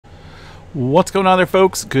What's going on there,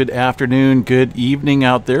 folks? Good afternoon, good evening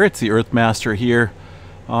out there. It's the Earthmaster here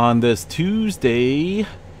on this Tuesday,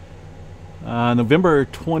 November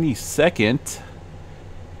 22nd.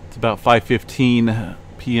 It's about 5:15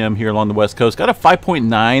 p.m. here along the West Coast. Got a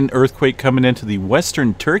 5.9 earthquake coming into the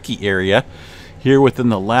western Turkey area here within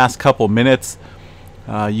the last couple minutes.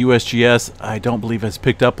 USGS, I don't believe, has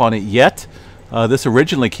picked up on it yet. This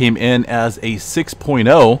originally came in as a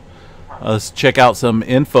 6.0. Let's check out some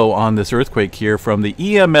info on this earthquake here from the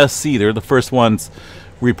EMSC. They're the first ones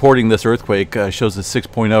reporting this earthquake. Shows a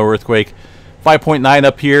 6.0 earthquake. 5.9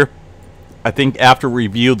 up here. I think after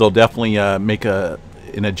review, they'll definitely make an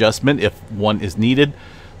adjustment if one is needed.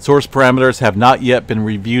 Source parameters have not yet been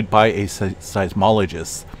reviewed by a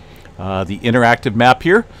seismologist. The interactive map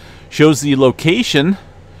here shows the location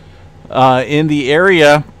in the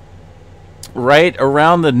area right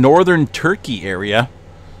around the northern Turkey area.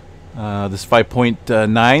 This 5.9,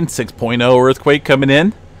 6.0 earthquake coming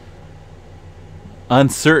in.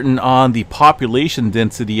 Uncertain on the population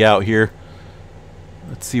density out here.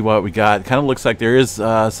 Let's see what we got. Kind of looks like there is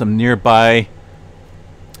some nearby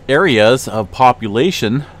areas of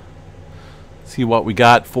population. See what we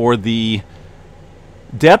got for the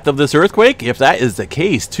depth of this earthquake. If that is the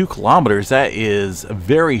case, 2 kilometers, that is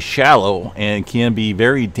very shallow and can be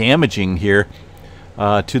very damaging here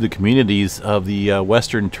to the communities of the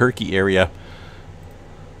western Turkey area.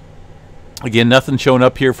 Again, nothing showing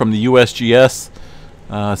up here from the USGS.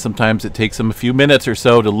 Sometimes it takes them a few minutes or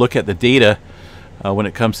so to look at the data when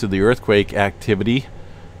it comes to the earthquake activity.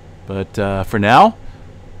 But for now,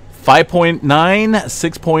 5.9,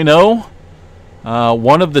 6.0,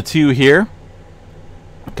 one of the two here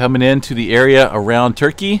coming into the area around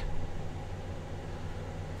Turkey.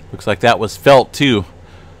 Looks like that was felt too.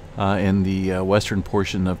 In the western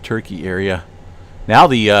portion of Turkey area. Now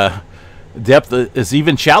the depth is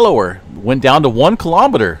even shallower. Went down to 1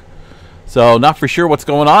 kilometer. So not for sure what's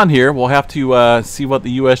going on here. We'll have to see what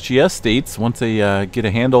the USGS states once they get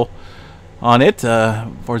a handle on it as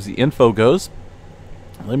far as the info goes.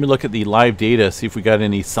 Let me look at the live data, see if we got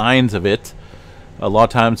any signs of it. A lot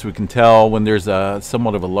of times we can tell when there's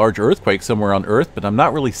somewhat of a large earthquake somewhere on Earth, but I'm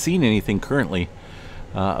not really seeing anything currently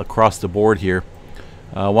across the board here.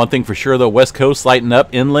 One thing for sure, though, West Coast lighting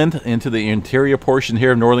up inland into the interior portion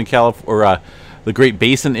here of Northern California, or the Great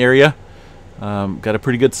Basin area. Got a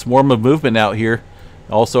pretty good swarm of movement out here.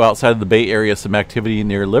 Also outside of the Bay Area, some activity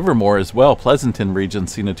near Livermore as well. Pleasanton region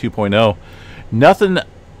seen a 2.0. Nothing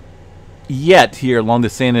yet here along the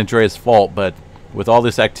San Andreas Fault, but with all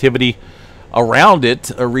this activity around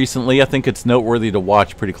it recently, I think it's noteworthy to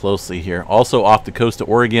watch pretty closely here. Also off the coast of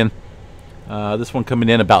Oregon. This one coming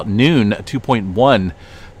in about noon, 2.1.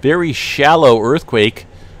 Very shallow earthquake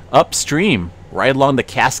upstream, right along the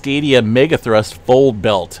Cascadia Megathrust Fold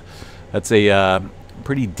Belt. That's a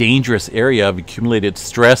pretty dangerous area of accumulated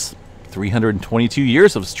stress. 322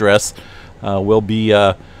 years of stress it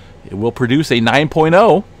will produce a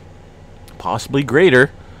 9.0, possibly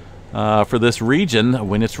greater, for this region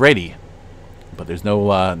when it's ready. But there's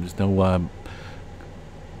no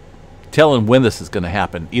telling when this is going to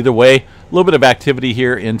happen. Either way, a little bit of activity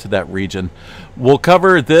here into that region. We'll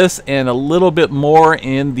cover this and a little bit more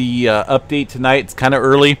in the update tonight. It's kind of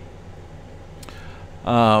early.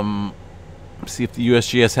 See if the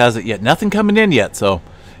USGS has it yet. Nothing coming in yet, so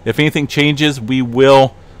if anything changes, we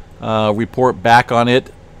will report back on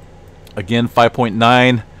it. Again,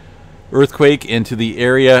 5.9 earthquake into the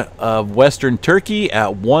area of western Turkey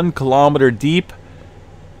at 1 kilometer deep.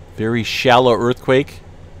 Very shallow earthquake.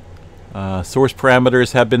 Source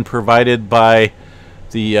parameters have been provided by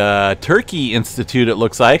the Turkey Institute, it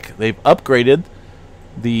looks like. They've upgraded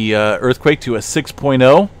the earthquake to a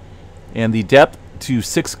 6.0 and the depth to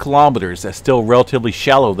 6 kilometers. That's still relatively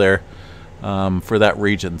shallow there for that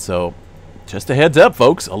region. So just a heads up,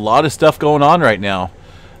 folks. A lot of stuff going on right now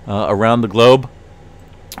around the globe.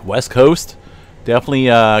 West Coast,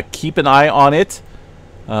 definitely keep an eye on it.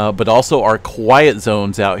 But also our quiet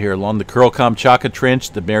zones out here along the Kuril-Kamchatka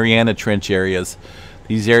Trench, the Mariana Trench areas.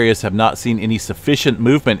 These areas have not seen any sufficient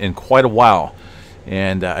movement in quite a while.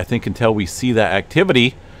 And I think until we see that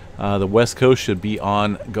activity, the West Coast should be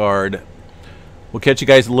on guard. We'll catch you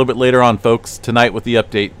guys a little bit later on, folks, tonight with the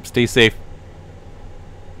update. Stay safe.